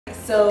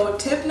So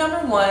tip number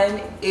one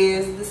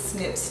is the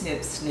snip,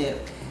 snip,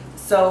 snip.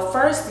 So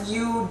first,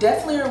 you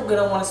definitely are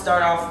gonna wanna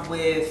start off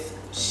with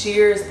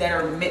shears that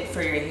are meant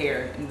for your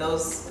hair. And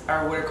those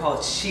are what are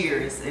called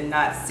shears and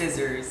not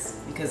scissors.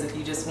 Because if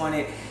you just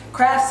wanted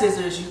craft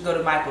scissors, you can go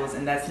to Michael's,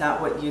 and that's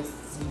not what you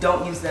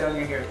don't use that on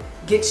your hair.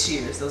 Get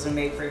shears, those are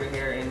made for your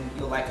hair and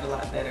you'll like it a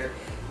lot better.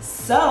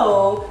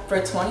 So for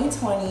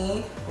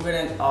 2020, we're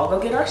gonna all go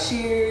get our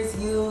shears.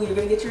 You're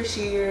gonna get your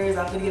shears,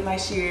 I'm gonna get my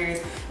shears,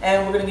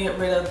 and we're gonna get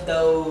rid of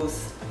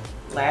those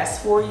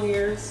last 4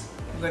 years.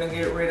 We're gonna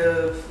get rid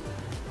of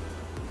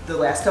the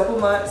last couple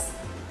months.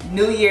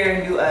 New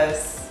year, new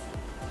us,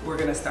 we're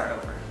gonna start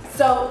over.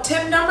 So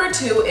tip number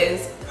two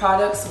is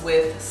products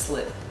with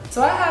slip.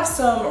 So I have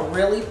some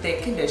really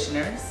thick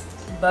conditioners,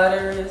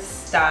 butters,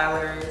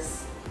 stylers,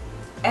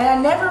 and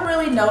I never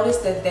really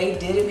noticed that they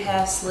didn't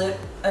have slip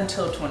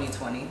until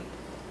 2020.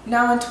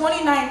 Now in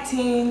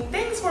 2019,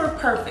 things were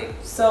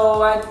perfect,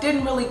 so I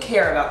didn't really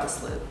care about the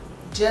slip,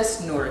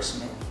 just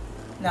nourishment.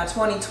 Now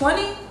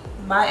 2020,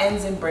 my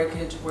ends and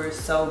breakage were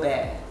so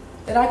bad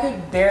that I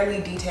could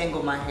barely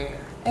detangle my hair.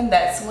 And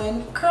that's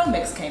when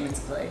CurlMix came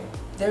into play.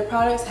 Their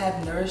products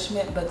have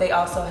nourishment, but they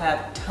also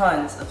have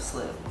tons of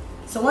slip.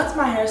 So once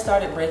my hair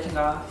started breaking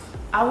off,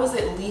 I was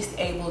at least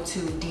able to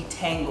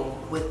detangle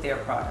with their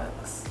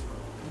products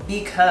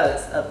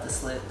because of the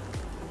slip.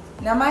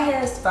 Now my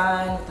hair is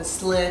fine with the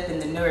slip,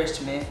 and the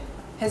nourishment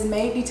has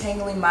made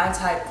detangling my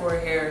type 4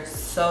 hair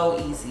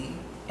so easy.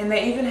 And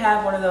they even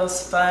have one of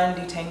those fun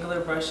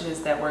detangler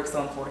brushes that works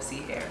on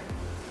 4C hair.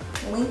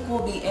 Link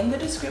will be in the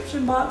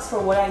description box for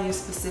what I use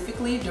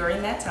specifically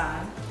during that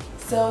time.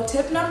 So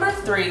tip number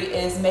three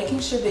is making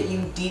sure that you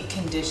deep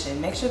condition.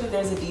 Make sure that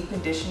there's a deep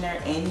conditioner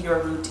in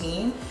your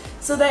routine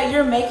so that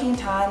you're making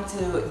time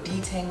to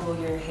detangle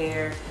your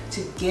hair,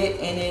 to get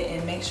in it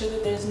and make sure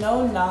that there's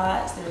no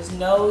knots, there's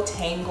no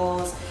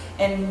tangles,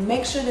 and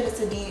make sure that it's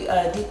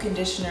a deep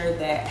conditioner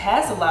that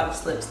has a lot of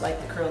slips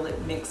like the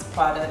CurlMix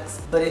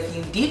products. But if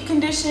you deep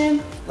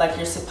condition like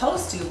you're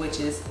supposed to, which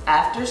is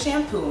after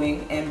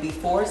shampooing and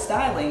before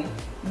styling,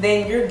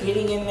 then you're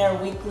getting in there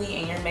weekly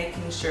and you're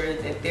making sure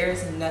that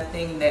there's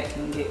nothing that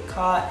can get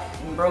caught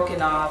and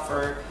broken off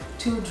or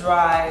too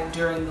dry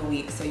during the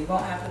week, so you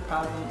won't have the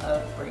problem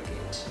of breakage.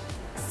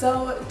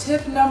 So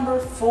tip number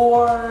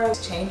four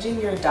is changing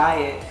your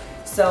diet.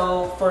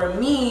 So for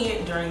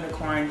me, during the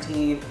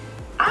quarantine,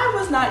 I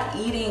was not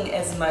eating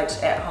as much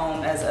at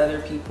home as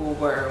other people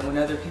were. When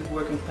other people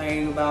were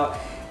complaining about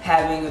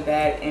having a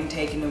bad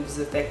intake and it was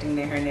affecting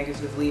their hair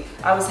negatively,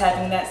 I was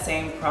having that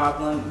same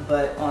problem,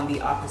 but on the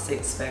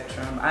opposite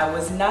spectrum. I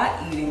was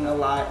not eating a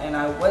lot and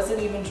I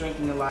wasn't even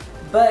drinking a lot.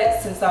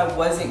 But since I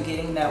wasn't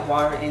getting that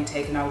water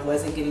intake and I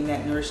wasn't getting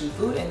that nourishing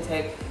food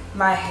intake,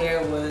 my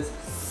hair was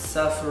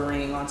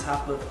suffering on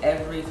top of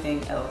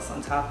everything else,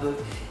 on top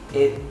of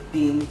it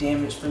being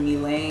damaged from me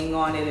laying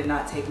on it and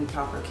not taking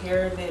proper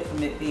care of it,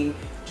 from it being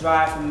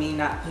dry, from me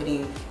not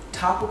putting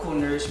topical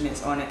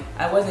nourishments on it.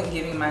 I wasn't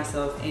giving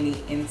myself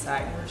any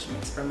inside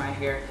nourishments for my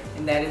hair,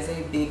 and that is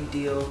a big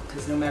deal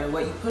because no matter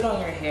what you put on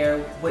your hair,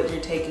 what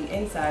you're taking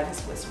inside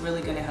is what's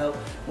really going to help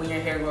when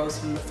your hair grows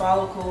from the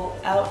follicle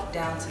out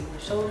down to your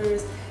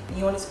shoulders. And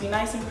you want it to be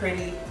nice and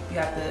pretty, you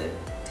have to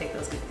take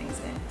those good things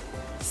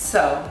in.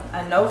 So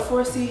I know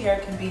 4C hair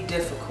can be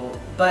difficult,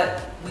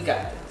 but we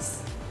got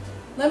this.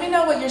 Let me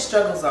know what your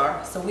struggles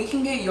are so we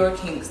can get your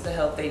kinks the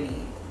help they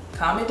need.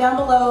 Comment down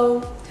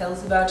below, tell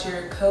us about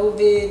your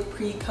COVID,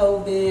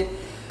 pre-COVID,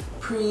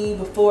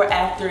 before,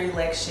 after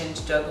election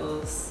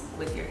struggles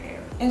with your hair.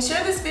 And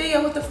share this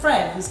video with a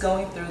friend who's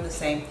going through the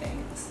same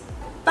things.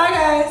 Bye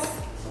guys!